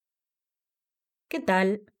¿Qué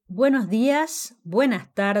tal? Buenos días,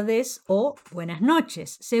 buenas tardes o buenas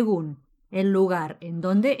noches, según el lugar en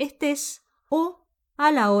donde estés o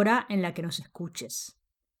a la hora en la que nos escuches.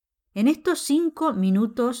 En estos 5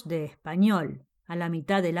 minutos de español a la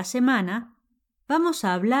mitad de la semana, vamos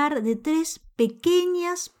a hablar de 3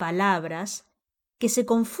 pequeñas palabras que se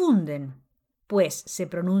confunden, pues se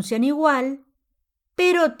pronuncian igual,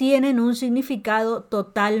 pero tienen un significado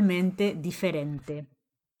totalmente diferente.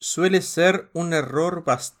 Suele ser un error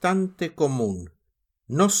bastante común,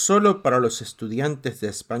 no solo para los estudiantes de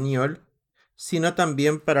español, sino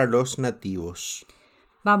también para los nativos.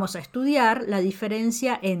 Vamos a estudiar la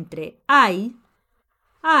diferencia entre hay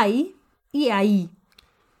y ahí.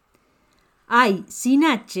 Hay sin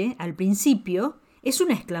H al principio es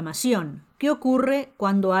una exclamación que ocurre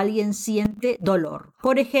cuando alguien siente dolor.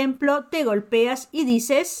 Por ejemplo, te golpeas y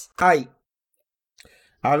dices ¡ay!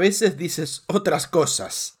 A veces dices otras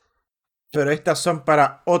cosas, pero estas son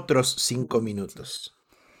para otros 5 minutos.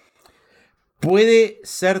 Puede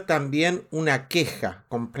ser también una queja,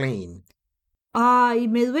 complaint. ¡ay,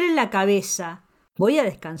 me duele la cabeza! Voy a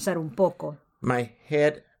descansar un poco. My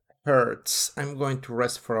head hurts. I'm going to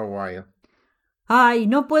rest for a while. ¡Ay,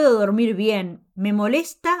 no puedo dormir bien! Me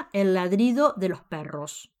molesta el ladrido de los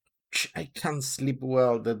perros. I can't sleep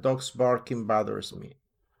well. The dog's barking bothers me.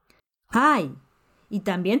 ¡Ay! Y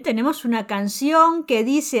también tenemos una canción que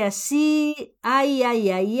dice así: ay, ay,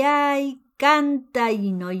 ay, ay, canta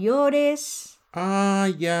y no llores.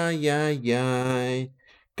 Ay, ay, ay, ay,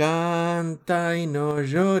 canta y no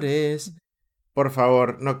llores. Por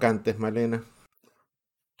favor, no cantes, Malena.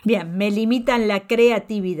 Bien, me limitan la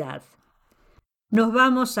creatividad. Nos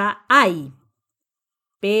vamos a ay,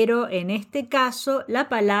 pero en este caso la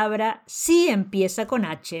palabra sí empieza con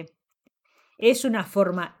H. Es una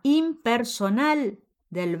forma impersonal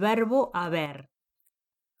del verbo haber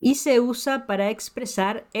y se usa para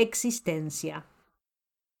expresar existencia.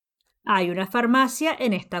 Hay una farmacia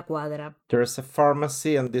en esta cuadra. There's a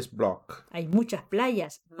pharmacy on this block. Hay muchas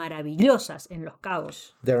playas maravillosas en Los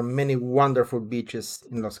Cabos. There are many wonderful beaches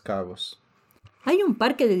in Los Cabos. ¿Hay un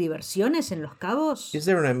parque de diversiones en Los Cabos? Is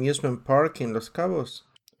there an amusement park in Los Cabos?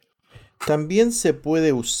 También se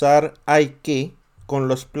puede usar hay que con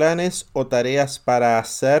los planes o tareas para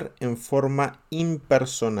hacer en forma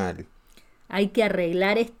impersonal. Hay que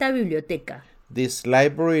arreglar esta biblioteca. This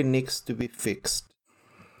library needs to be fixed.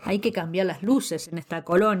 Hay que cambiar las luces en esta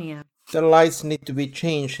colonia. The lights need to be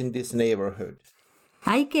changed in this neighborhood.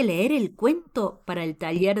 Hay que leer el cuento para el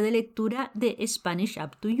taller de lectura de Spanish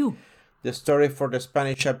Up to You. The story for the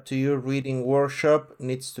Spanish Up to You reading workshop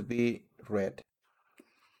needs to be read.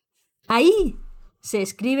 Ahí se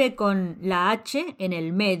escribe con la H en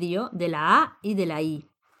el medio de la A y de la I.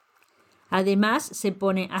 Además, se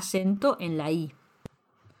pone acento en la I.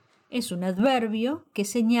 Es un adverbio que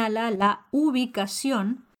señala la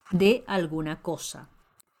ubicación de alguna cosa.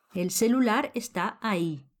 El celular está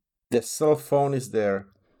ahí. The cell phone is there.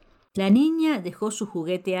 La niña dejó su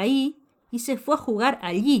juguete ahí y se fue a jugar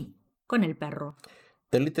allí con el perro.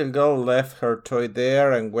 The little girl left her toy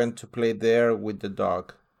there and went to play there with the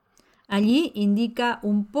dog. Allí indica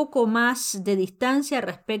un poco más de distancia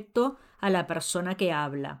respecto a la persona que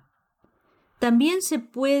habla. También se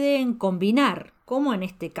pueden combinar, como en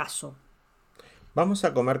este caso. ¿Vamos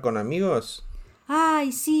a comer con amigos?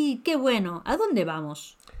 ¡Ay, sí! ¡Qué bueno! ¿A dónde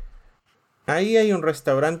vamos? Ahí hay un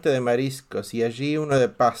restaurante de mariscos y allí uno de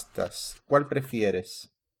pastas. ¿Cuál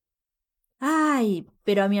prefieres? ¡Ay!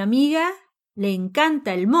 Pero a mi amiga le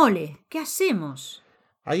encanta el mole. ¿Qué hacemos?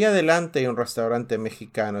 Ahí adelante hay un restaurante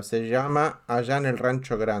mexicano. Se llama Allá en el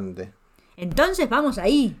Rancho Grande. Entonces vamos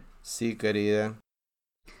ahí. Sí, querida.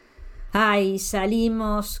 ¡Ay!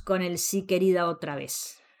 Salimos con el sí, querida, otra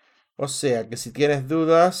vez. O sea que si tienes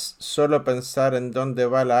dudas, solo pensar en dónde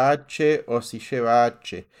va la H o si lleva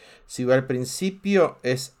H. Si va al principio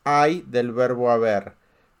es hay del verbo haber.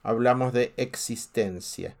 Hablamos de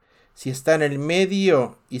existencia. Si está en el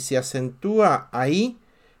medio y se acentúa ahí,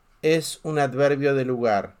 es un adverbio de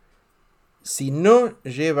lugar. Si no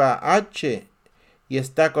lleva H y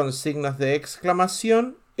está con signos de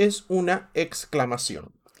exclamación, es una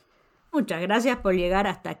exclamación. Muchas gracias por llegar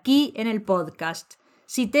hasta aquí en el podcast.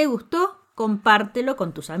 Si te gustó, compártelo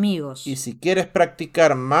con tus amigos. Y si quieres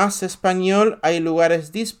practicar más español, hay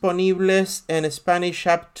lugares disponibles en Spanish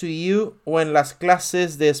Up to You o en las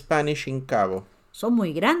clases de Spanish in Cabo. ¿Son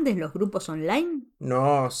muy grandes los grupos online?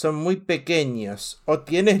 No, son muy pequeños. O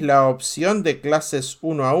tienes la opción de clases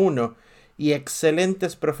 1 a 1 y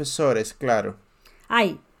excelentes profesores, claro.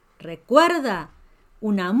 ¡Ay! Recuerda,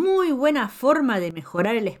 una muy buena forma de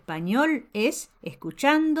mejorar el español es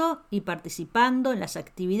escuchando y participando en las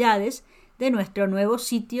actividades de nuestro nuevo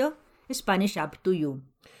sitio Spanish Up to You.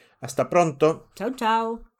 Hasta pronto. Chau, chau.